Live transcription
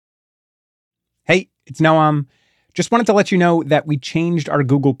It's Noam. Just wanted to let you know that we changed our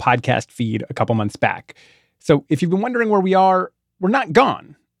Google podcast feed a couple months back. So if you've been wondering where we are, we're not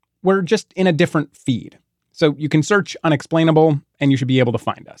gone. We're just in a different feed. So you can search Unexplainable and you should be able to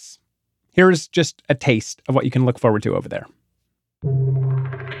find us. Here's just a taste of what you can look forward to over there.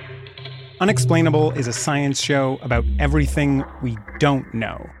 Unexplainable is a science show about everything we don't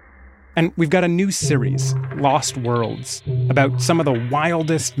know. And we've got a new series, Lost Worlds, about some of the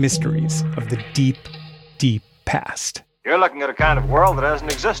wildest mysteries of the deep, deep past. You're looking at a kind of world that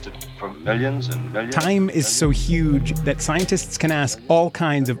hasn't existed for millions and millions. Time is so huge that scientists can ask all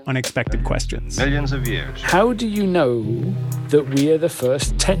kinds of unexpected questions. Millions of years. How do you know that we are the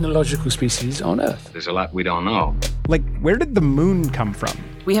first technological species on Earth? There's a lot we don't know. Like, where did the moon come from?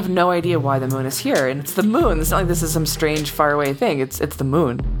 We have no idea why the moon is here, and it's the moon. It's not like this is some strange, faraway thing. It's the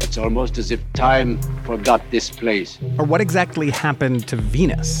moon. It's almost as if time forgot this place. Or what exactly happened to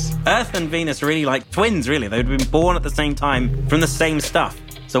Venus? Earth and Venus are really like twins, really. They'd been born at the same time from the same stuff.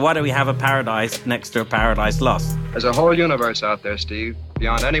 So why do we have a paradise next to a paradise lost? There's a whole universe out there, Steve,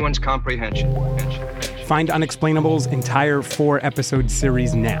 beyond anyone's comprehension. Find Unexplainable's entire 4-episode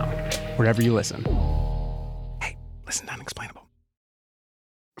series now, wherever you listen. Hey, listen to Unexplainable.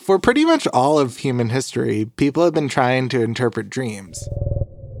 For pretty much all of human history, people have been trying to interpret dreams.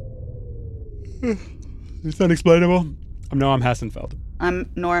 It's unexplainable. I'm Noam Hassenfeld. I'm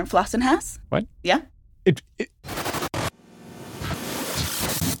Nora Flossenhass. What? Yeah.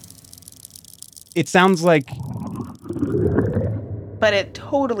 It sounds like... But it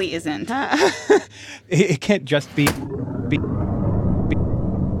totally isn't. It can't just be...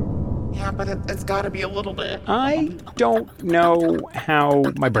 Yeah, but it's got to be a little bit. I don't know how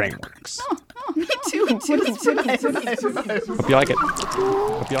my brain works. Oh, me too. Hope you like it.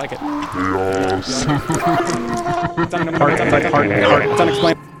 Hope you like it. Yes. It's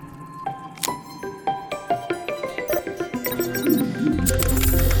unexplainable.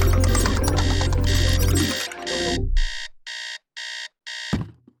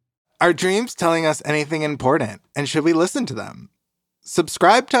 Are dreams telling us anything important, and should we listen to them?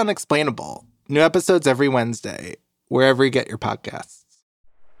 Subscribe to Unexplainable. New episodes every Wednesday, wherever you get your podcasts.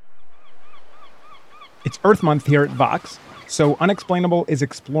 It's Earth Month here at Vox, so Unexplainable is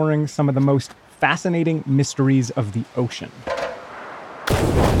exploring some of the most fascinating mysteries of the ocean.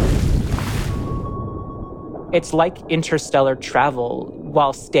 It's like interstellar travel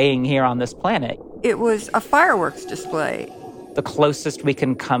while staying here on this planet. It was a fireworks display. The closest we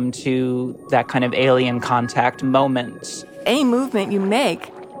can come to that kind of alien contact moment. Any movement you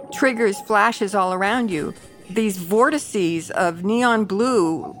make triggers flashes all around you. These vortices of neon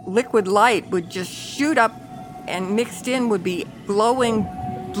blue liquid light would just shoot up, and mixed in would be glowing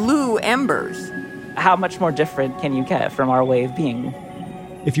blue embers. How much more different can you get from our way of being?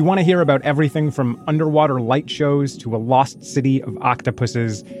 If you want to hear about everything from underwater light shows to a lost city of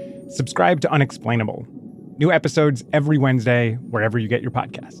octopuses, subscribe to Unexplainable. New episodes every Wednesday, wherever you get your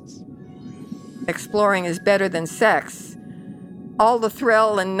podcasts. Exploring is better than sex. All the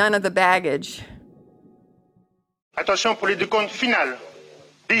thrill and none of the baggage. Attention pour les décomptes final.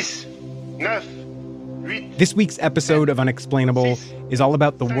 10, 9, 8. This week's episode of Unexplainable is all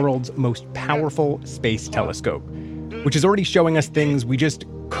about the world's most powerful space telescope, which is already showing us things we just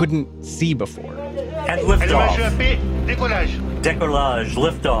couldn't see before. And liftoff. Décollage. Décollage,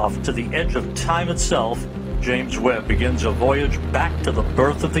 liftoff to the edge of time itself. James Webb begins a voyage back to the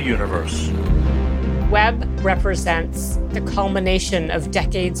birth of the universe. Webb represents the culmination of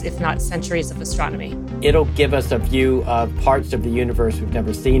decades, if not centuries, of astronomy. It'll give us a view of parts of the universe we've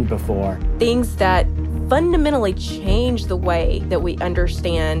never seen before. Things that fundamentally change the way that we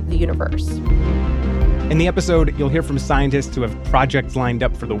understand the universe. In the episode, you'll hear from scientists who have projects lined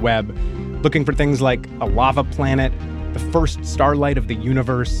up for the Webb, looking for things like a lava planet, the first starlight of the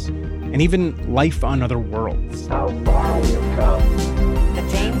universe, and even life on other worlds. How far we have come. The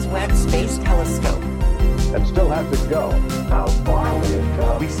James Webb Space Telescope. And still have to go. How far we have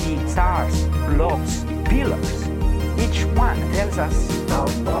come. We see stars, blobs, pillars. Each one tells us how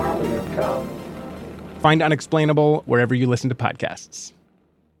far we have come. Find Unexplainable wherever you listen to podcasts.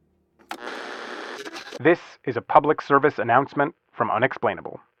 This is a public service announcement from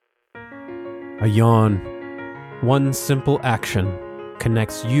Unexplainable. A yawn. One simple action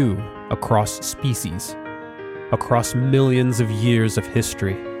connects you across species, across millions of years of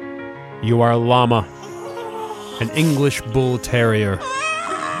history. You are a llama, an English bull terrier,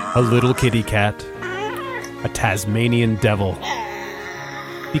 a little kitty cat, a Tasmanian devil.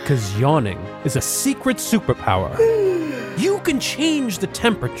 Because yawning is a secret superpower. You can change the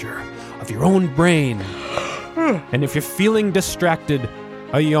temperature of your own brain. And if you're feeling distracted,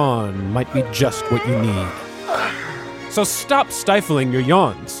 a yawn might be just what you need. So stop stifling your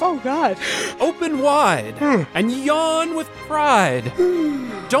yawns. Oh, God. Open wide and yawn with pride.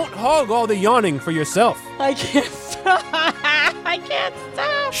 Don't hog all the yawning for yourself. I can't stop. I can't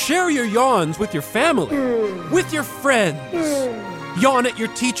stop. Share your yawns with your family, with your friends. Yawn at your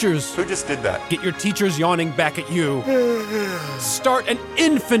teachers. Who just did that? Get your teachers yawning back at you. Start an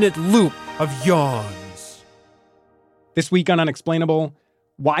infinite loop of yawns. This week on Unexplainable,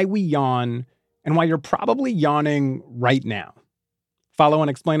 why we yawn and why you're probably yawning right now. Follow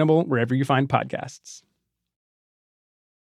Unexplainable wherever you find podcasts.